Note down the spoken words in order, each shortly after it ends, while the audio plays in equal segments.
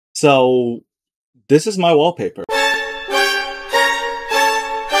So this is my wallpaper.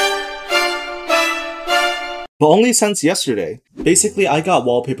 But only since yesterday. Basically, I got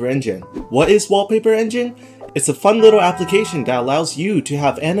Wallpaper Engine. What is Wallpaper Engine? It's a fun little application that allows you to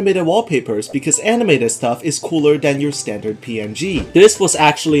have animated wallpapers because animated stuff is cooler than your standard PNG. This was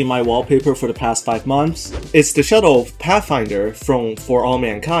actually my wallpaper for the past 5 months. It's the shuttle Pathfinder from For All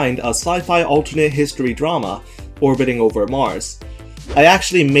Mankind, a sci-fi alternate history drama orbiting over Mars. I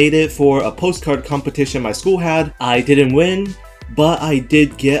actually made it for a postcard competition my school had. I didn't win, but I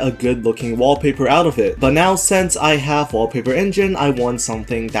did get a good looking wallpaper out of it. But now since I have Wallpaper Engine, I want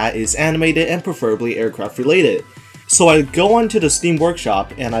something that is animated and preferably aircraft related. So I go onto the Steam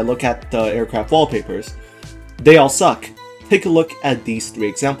Workshop and I look at the aircraft wallpapers. They all suck. Take a look at these 3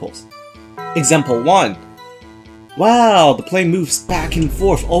 examples. Example 1. Wow, the plane moves back and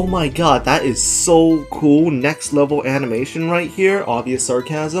forth. Oh my god, that is so cool. Next level animation right here. Obvious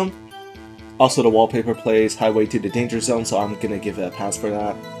sarcasm. Also, the wallpaper plays Highway to the Danger Zone, so I'm gonna give it a pass for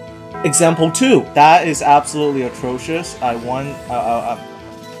that. Example 2. That is absolutely atrocious. I want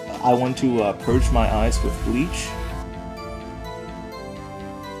to purge my eyes with bleach.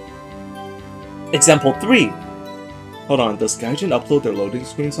 Example 3. Hold on, does Gaijin upload their loading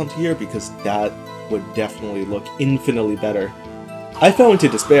screens onto here? Because that would definitely look infinitely better. I fell into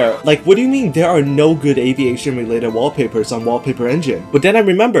despair. Like, what do you mean there are no good aviation-related wallpapers on Wallpaper Engine? But then I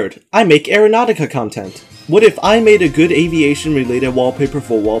remembered, I make Aeronautica content. What if I made a good aviation-related wallpaper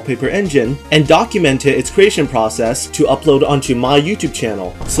for Wallpaper Engine and documented its creation process to upload onto my YouTube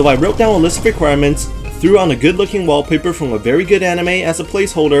channel? So I wrote down a list of requirements, threw on a good-looking wallpaper from a very good anime as a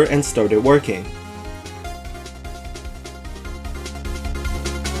placeholder, and started working.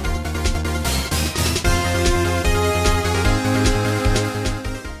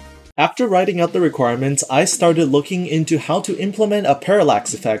 After writing out the requirements, I started looking into how to implement a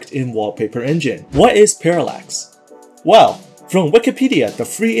parallax effect in Wallpaper Engine. What is parallax? Well, from Wikipedia, the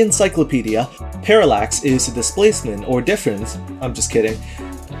free encyclopedia, parallax is displacement or difference. I'm just kidding.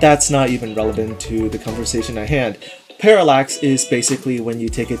 That's not even relevant to the conversation at hand. Parallax is basically when you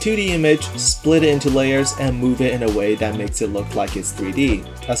take a 2D image, split it into layers, and move it in a way that makes it look like it's 3D.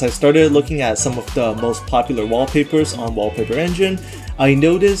 As I started looking at some of the most popular wallpapers on Wallpaper Engine, I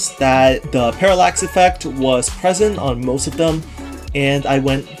noticed that the parallax effect was present on most of them, and I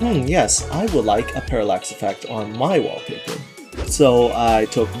went, yes, I would like a parallax effect on my wallpaper. So I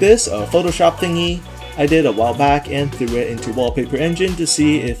took this, a Photoshop thingy I did a while back, and threw it into Wallpaper Engine to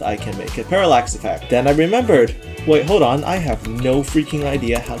see if I can make a parallax effect. Then I remembered, wait, hold on, I have no freaking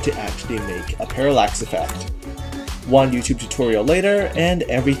idea how to actually make a parallax effect. One YouTube tutorial later, and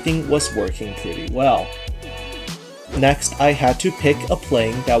everything was working pretty well. Next, I had to pick a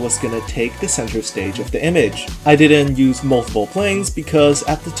plane that was gonna take the center stage of the image. I didn't use multiple planes because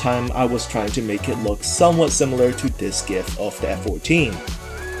at the time I was trying to make it look somewhat similar to this GIF of the F-14.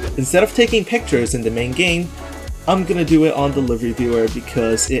 Instead of taking pictures in the main game, I'm gonna do it on the livery viewer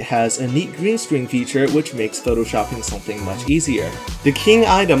because it has a neat green screen feature which makes photoshopping something much easier. The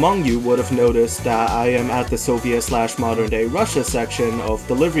keen-eyed among you would have noticed that I am at the Soviet/modern-day Russia section of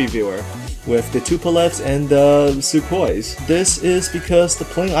the livery viewer, with the Tupolevs and the Sukhois. This is because the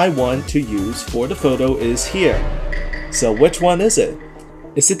plane I want to use for the photo is here. So which one is it?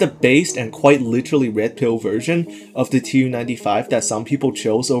 Is it the based and quite literally red pill version of the Tu-95 that some people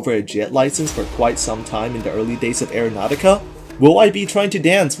chose over a jet license for quite some time in the early days of Aeronautica? Will I be trying to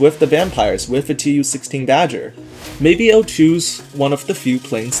dance with the vampires with a Tu-16 Badger? Maybe I'll choose one of the few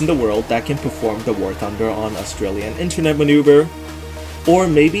planes in the world that can perform the War Thunder on Australian internet maneuver. Or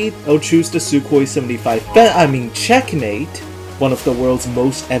maybe I'll choose the Sukhoi 75 Checkmate, one of the world's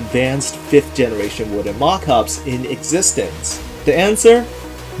most advanced 5th generation wooden mock-ups in existence. The answer?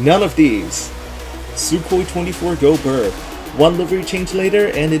 None of these. Sukhoi 24 Go Burp. One livery change later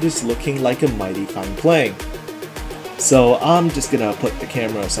and it is looking like a mighty fine plane. So I'm just gonna put the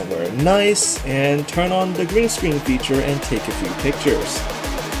camera somewhere nice and turn on the green screen feature and take a few pictures.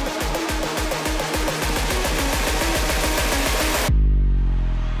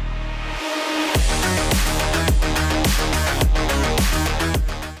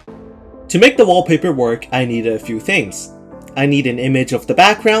 To make the wallpaper work, I needed a few things. I need an image of the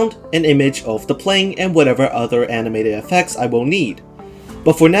background, an image of the plane, and whatever other animated effects I will need.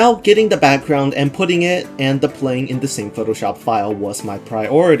 But for now, getting the background and putting it and the plane in the same Photoshop file was my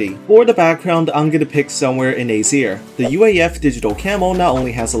priority. For the background, I'm gonna pick somewhere in Azier. The UAF digital camo not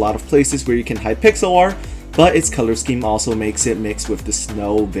only has a lot of places where you can hide pixel art, but its color scheme also makes it mix with the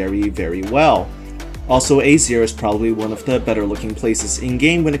snow very well. Also, Azier is probably one of the better looking places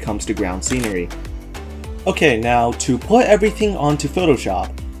in-game when it comes to ground scenery. Okay, now to put everything onto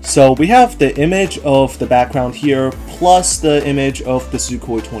Photoshop, So we have the image of the background here, plus the image of the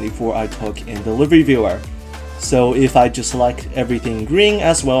Sukhoi 24 I took in the livery viewer. So if I just select everything green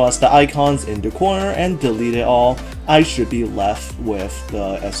as well as the icons in the corner and delete it all, I should be left with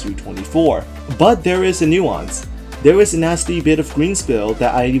the Su-24. But there is a nuance. There is a nasty bit of Greenspill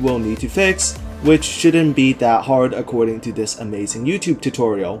that I will need to fix, which shouldn't be that hard according to this amazing YouTube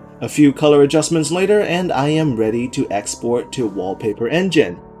tutorial. A few color adjustments later and I am ready to export to Wallpaper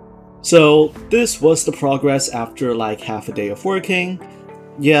Engine. So this was the progress after like half a day of working.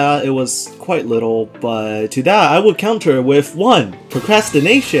 Yeah, it was quite little, but to that I would counter with 1.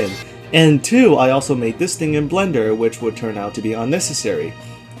 Procrastination, and 2. I also made this thing in Blender, which would turn out to be unnecessary.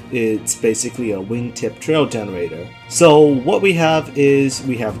 It's basically a wingtip trail generator. So what we have is,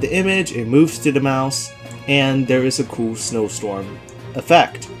 we have the image, it moves to the mouse, and there is a cool snowstorm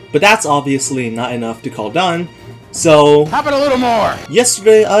effect. But that's obviously not enough to call done, so pop it a little more!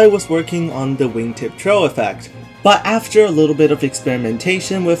 Yesterday I was working on the wingtip trail effect. But after a little bit of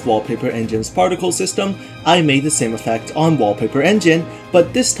experimentation with Wallpaper Engine's particle system, I made the same effect on Wallpaper Engine,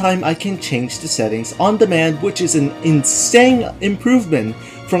 but this time I can change the settings on demand, which is an insane improvement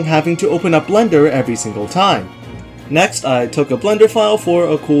from having to open up Blender every single time. Next, I took a Blender file for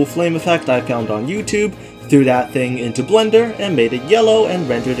a cool flame effect I found on YouTube, threw that thing into Blender, and made it yellow and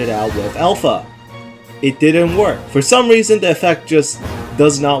rendered it out with alpha. It didn't work. For some reason, the effect just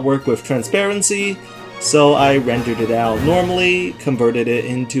does not work with transparency, so I rendered it out normally, converted it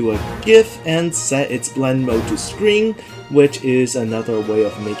into a GIF, and set its blend mode to screen, which is another way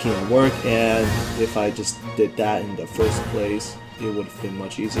of making it work, and if I just did that in the first place, it would have been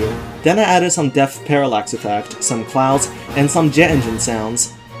much easier. Then I added some depth parallax effect, some clouds, and some jet engine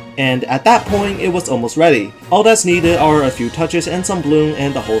sounds, and at that point it was almost ready. All that's needed are a few touches and some bloom,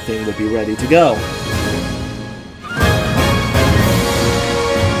 and the whole thing would be ready to go.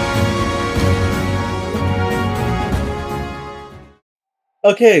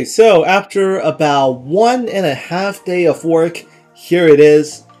 Okay, so after about 1.5 days of work, here it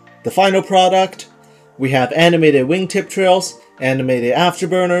is, the final product. We have animated wingtip trails, animated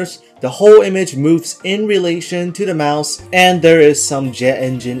afterburners, the whole image moves in relation to the mouse, and there is some jet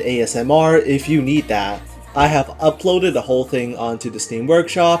engine ASMR if you need that. I have uploaded the whole thing onto the Steam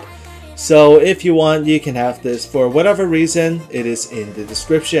Workshop, so if you want, you can have this for whatever reason. It is in the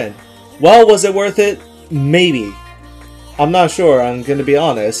description. Well, was it worth it? Maybe. I'm not sure, I'm gonna be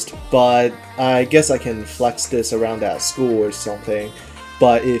honest, but I guess I can flex this around at school or something.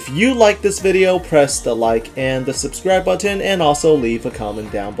 But if you like this video, press the like and the subscribe button, and also leave a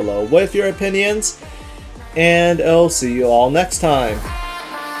comment down below with your opinions. And I'll see you all next time.